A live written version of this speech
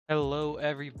Hello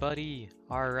everybody.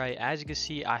 Alright, as you can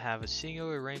see I have a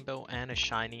singular rainbow and a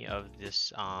shiny of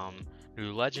this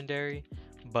new legendary.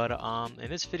 But in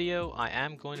this video I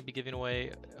am going to be giving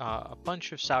away a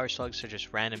bunch of sour slugs to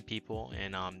just random people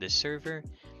in this server.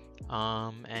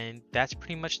 And that's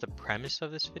pretty much the premise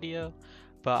of this video.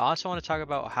 But I also want to talk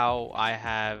about how I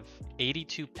have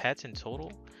 82 pets in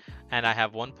total. And I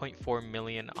have 1.4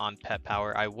 million on pet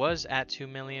power. I was at 2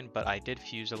 million, but I did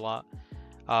fuse a lot.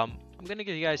 I'm gonna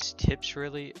give you guys tips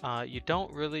really. You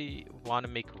don't really want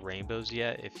to make rainbows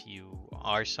yet if you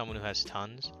are someone who has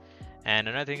tons. And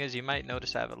another thing is you might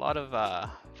notice I have a lot of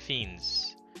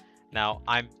fiends. Now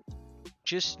I'm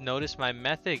just noticed my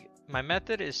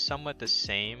method is somewhat the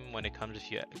same when it comes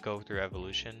if you go through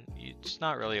evolution. It's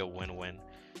not really a win-win.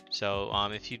 So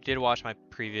if you did watch my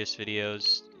previous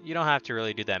videos, you don't have to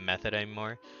really do that method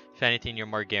anymore. If anything, you're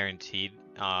more guaranteed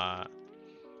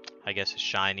I guess a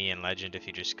shiny and legend if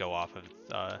you just go off of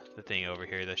the thing over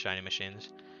here, the shiny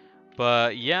machines.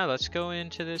 But yeah, let's go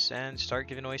into this and start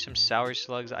giving away some sour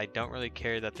slugs. I don't really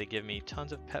care that they give me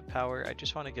tons of pet power. I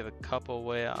just want to give a couple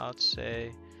away. I'll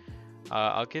say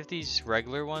I'll give these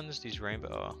regular ones, these rainbow.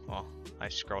 Oh, well, I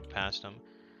scrolled past them.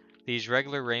 These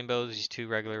regular rainbows, these two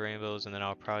regular rainbows, and then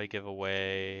I'll probably give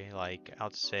away like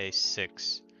I'll say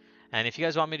 6. And if you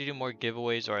guys want me to do more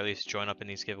giveaways or at least join up in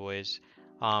these giveaways,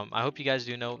 I hope you guys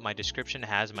do know my description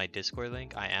has my Discord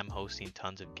link. I am hosting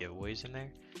tons of giveaways in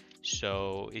there.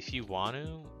 So if you want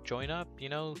to join up,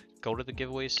 go to the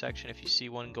giveaways section. If you see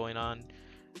one going on,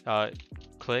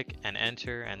 click and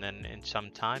enter, and then in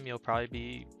some time you'll probably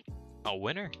be a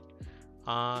winner.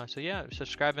 So yeah,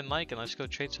 subscribe and like, and let's go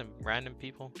trade some random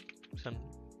people some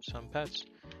pets.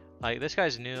 Like this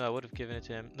guy's new, I would have given it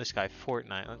to him. This guy,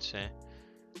 Fortnite, let's see.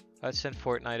 Let's send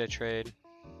Fortnite a trade.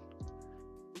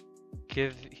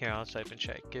 I'll type in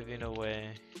chat. Giving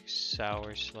away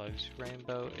sour slugs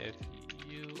rainbow if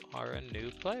you are a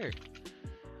new player.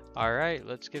 Alright,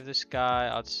 let's give this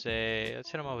guy, let's hit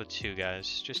him up with 2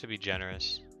 guys, just to be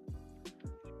generous.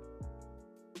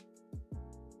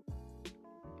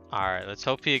 Alright, let's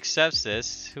hope he accepts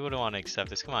this. Who wouldn't want to accept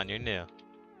this? Come on, you're new.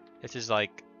 This is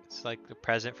like, it's like a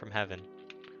present from heaven.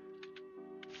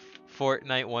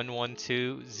 Fortnite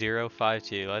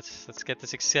 112052. Let's get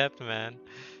this accept, man.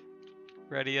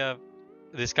 Ready up.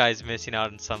 This guy's missing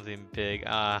out on something big.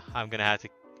 I'm gonna have to.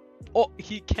 Oh,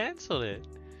 he canceled it.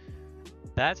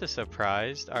 That's a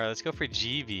surprise. Alright, let's go for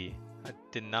GB. I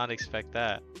did not expect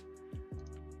that.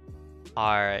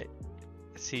 Alright.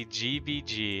 See,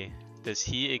 GBG. Does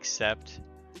he accept?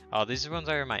 Oh, these ones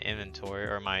are in my inventory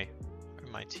or my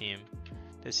team.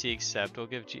 Does he accept? We'll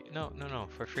give G. No,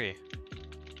 for free.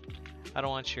 I don't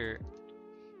want your.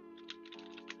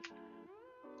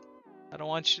 I don't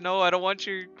want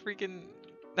your freaking.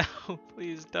 No,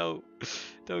 please don't.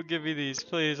 Don't give me these,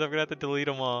 please. I'm gonna have to delete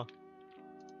them all.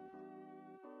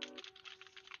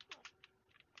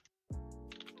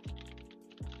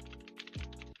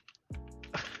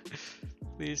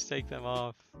 Please take them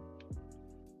off.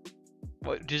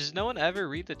 What? Does no one ever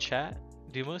read the chat?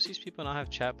 Do most of these people not have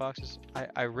chat boxes?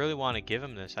 I really want to give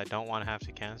him this. I don't want to have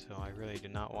to cancel. I really do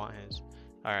not want his.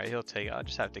 Alright, he'll take it. I'll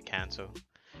just have to cancel.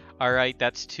 Alright,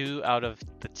 that's 2 out of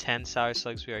the 10 sour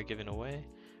slugs we are giving away.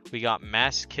 We got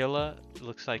Maskilla.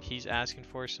 Looks like he's asking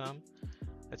for some.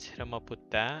 Let's hit him up with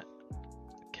that.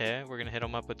 Okay, we're gonna hit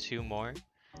him up with 2 more.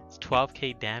 It's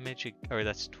 12k damage, or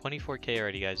that's 24k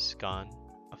already, guys, gone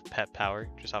of pet power,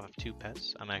 just off of 2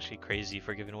 pets. I'm actually crazy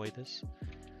for giving away this.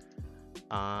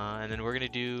 And then we're gonna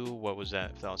do, what was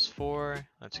that? If that was 4,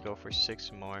 let's go for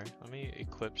 6 more. Let me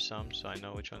equip some so I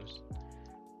know which ones.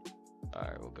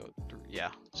 Alright, we'll go 3.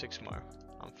 Yeah, 6 more.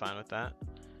 I'm fine with that.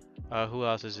 Who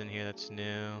else is in here that's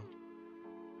new?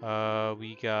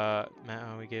 We gave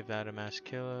that a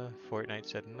Maskilla. Fortnite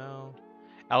said no.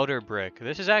 Elder Brick.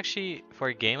 This is actually, for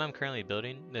a game I'm currently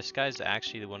building, this guy's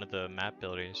actually one of the map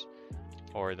builders.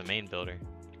 Or the main builder.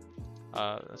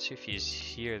 Let's see if he's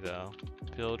here though.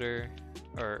 Builder,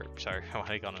 or sorry, why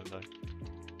did I call him builder?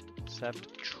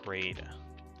 Accept trade.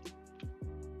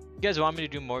 You guys want me to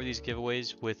do more of these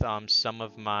giveaways with some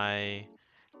of my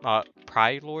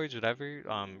Pride Lords, whatever,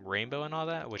 Rainbow and all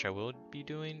that, which I will be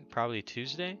doing probably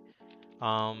Tuesday.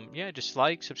 Yeah, just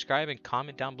like, subscribe, and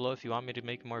comment down below if you want me to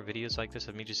make more videos like this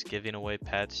of me just giving away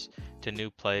pets to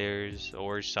new players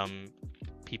or some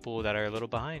people that are a little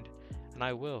behind. And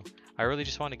I will. I really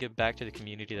just want to give back to the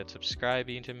community that's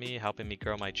subscribing to me, helping me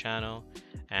grow my channel,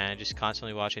 and just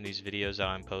constantly watching these videos that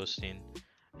I'm posting.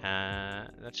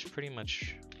 That's pretty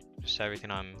much just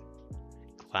everything I'm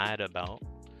glad about.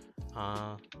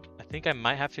 I think I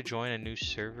might have to join a new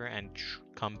server and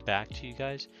come back to you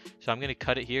guys. So I'm gonna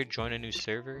cut it here, join a new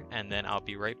server, and then I'll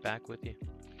be right back with you.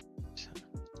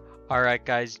 Alright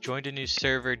guys, joined a new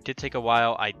server. Did take a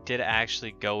while. I did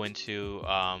actually go into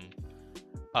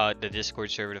the Discord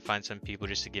server to find some people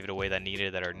just to give it away that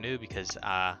needed that are new, because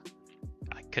I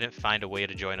couldn't find a way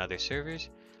to join other servers.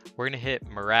 We're gonna hit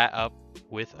Marat up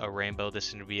with a rainbow. This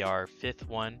is gonna be our 5th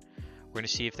one. We're gonna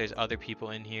see if there's other people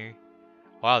in here.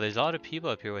 Wow, there's a lot of people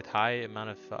up here with high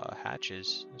amount of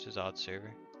hatches. This is odd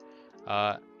server.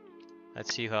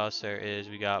 Let's see who else there is.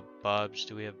 We got Bubs.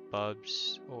 Do we have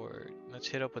Bubs? Or let's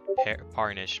hit up with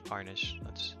Parnish.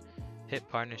 Let's hit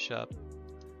Parnish up.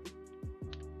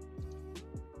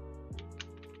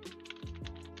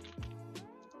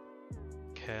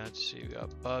 Okay, let's see. We got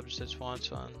Bubs. That's one.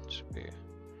 We're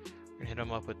gonna hit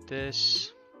him up with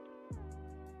this.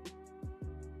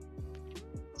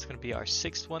 It's gonna be our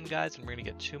 6th one, guys, and we're gonna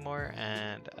get 2 more.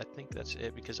 And I think that's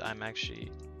it because I'm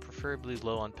actually preferably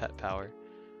low on pet power.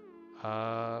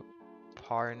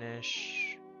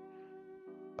 Parnish.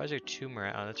 Why is there 2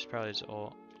 more? Oh, that's probably his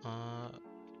ult.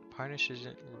 Parnish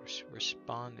isn't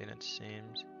responding, it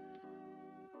seems.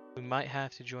 We might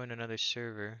have to join another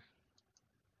server.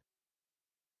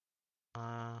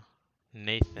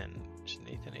 Nathan. Is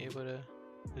Nathan able to?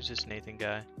 Who's this Nathan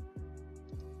guy?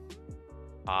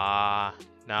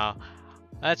 No.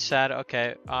 That's sad.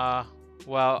 Okay.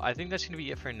 Well, I think that's gonna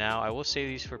be it for now. I will save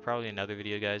these for probably another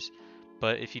video, guys.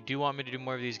 But if you do want me to do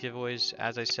more of these giveaways,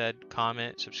 as I said,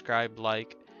 comment, subscribe,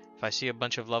 like. If I see a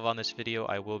bunch of love on this video,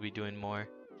 I will be doing more.